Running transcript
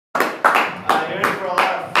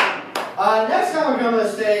come to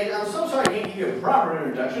the stage. I'm so sorry I can't give you a proper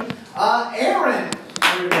introduction. Aaron,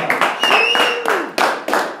 everybody.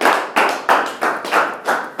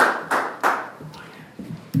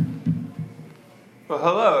 Well,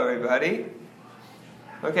 hello, everybody.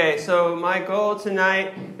 Okay, so my goal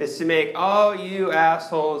tonight is to make all you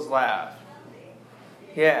assholes laugh.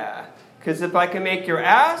 Yeah, because if I can make your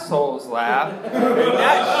assholes laugh, then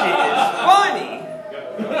that shit is funny.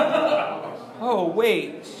 Oh,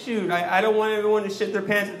 wait, shoot, I don't want everyone to shit their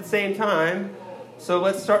pants at the same time, so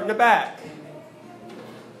let's start in the back.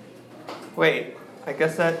 Wait, I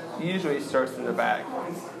guess that usually starts in the back.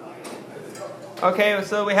 Okay,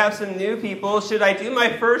 so we have some new people. Should I do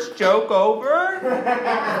my first joke over?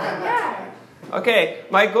 Yeah. Okay,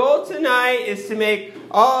 my goal tonight is to make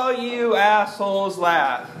all you assholes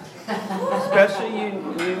laugh. Especially you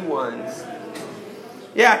new ones.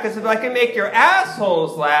 Yeah, because if I can make your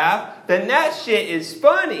assholes laugh, then that shit is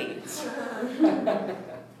funny.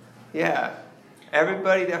 Yeah,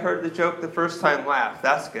 everybody that heard the joke the first time laughed.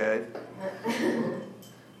 That's good.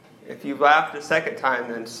 If you laugh the second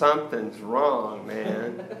time, then something's wrong,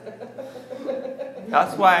 man.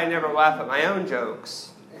 That's why I never laugh at my own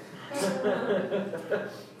jokes.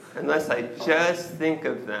 Unless I just think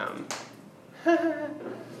of them.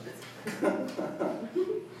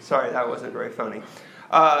 Sorry, that wasn't very funny.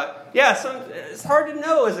 It's hard to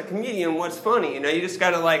know as a comedian what's funny. You just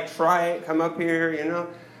got to try it, come up here,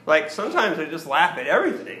 sometimes I just laugh at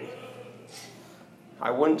everything.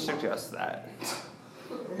 I wouldn't suggest that.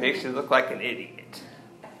 Makes you look like an idiot.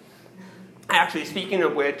 Actually, speaking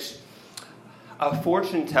of which, a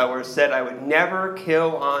fortune teller said I would never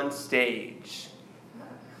kill on stage.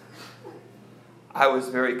 I was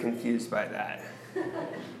very confused by that.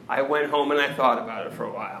 I went home and I thought about it for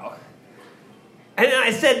a while. And then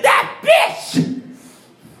I said, that bitch!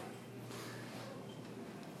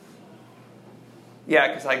 Yeah,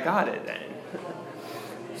 because I got it then.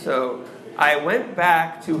 So I went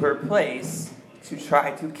back to her place to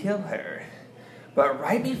try to kill her. But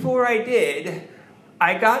right before I did,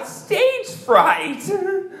 I got stage fright.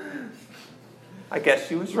 I guess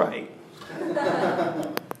she was right.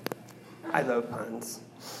 I love puns.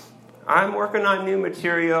 I'm working on new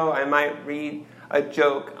material. I might read a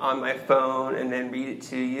joke on my phone and then read it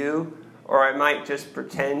to you. Or I might just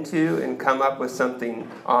pretend to and come up with something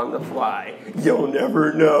on the fly. You'll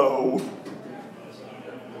never know.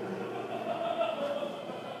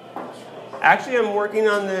 Actually, I'm working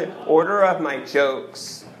on the order of my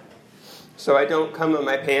jokes, so I don't come in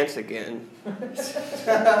my pants again.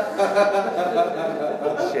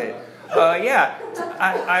 Shit.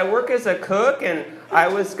 I work as a cook, and I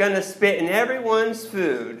was going to spit in everyone's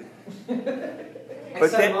food.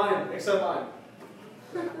 Except mine.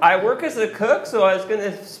 I work as a cook, so I was going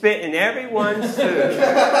to spit in everyone's food.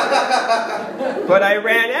 But I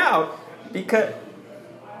ran out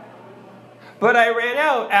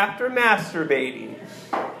after masturbating.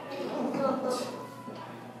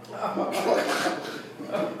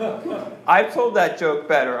 I've told that joke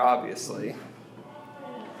better, obviously.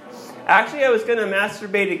 Actually, I was going to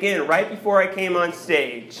masturbate again right before I came on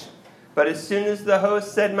stage. But as soon as the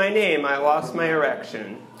host said my name, I lost my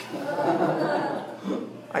erection.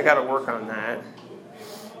 I got to work on that.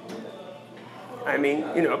 I mean,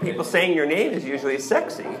 people saying your name is usually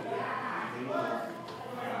sexy.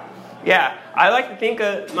 Yeah, I like to think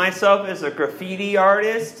of myself as a graffiti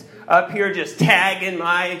artist up here just tagging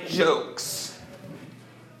my jokes.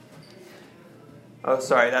 Oh,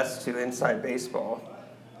 sorry, that's too inside baseball.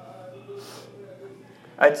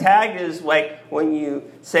 A tag is like when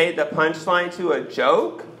you say the punchline to a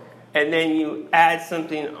joke, and then you add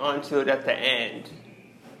something onto it at the end.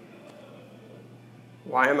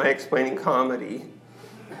 Why am I explaining comedy?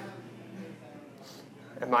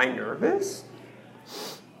 Am I nervous?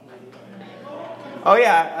 Oh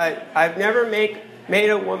yeah, I've never made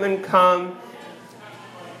a woman come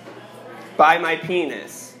by my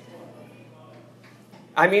penis.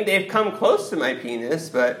 I mean, they've come close to my penis,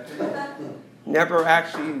 but never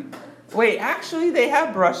actually... Wait, actually, they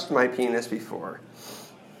have brushed my penis before.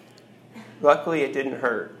 Luckily, it didn't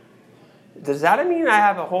hurt. Does that mean I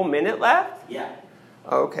have a whole minute left? Yeah.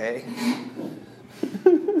 Okay.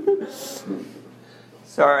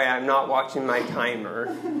 Sorry, I'm not watching my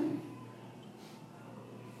timer.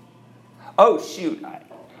 Oh, shoot.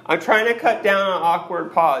 I'm trying to cut down on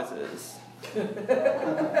awkward pauses.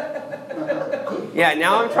 Yeah,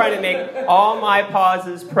 now I'm trying to make all my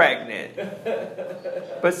pauses pregnant.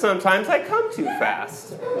 But sometimes I come too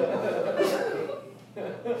fast.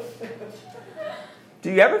 Do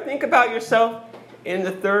you ever think about yourself in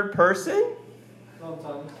the third person?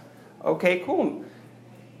 Sometimes. Okay, cool.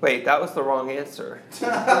 Wait, that was the wrong answer.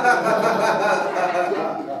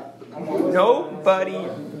 Nobody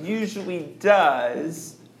usually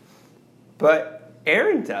does, but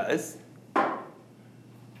Aaron does.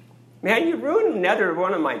 Man, you ruined another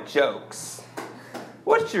one of my jokes.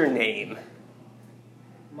 What's your name?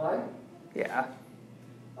 Mine? Yeah.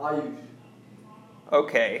 Ayush.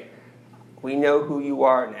 Okay. We know who you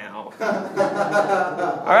are now.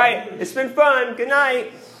 All right. It's been fun. Good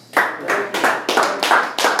night.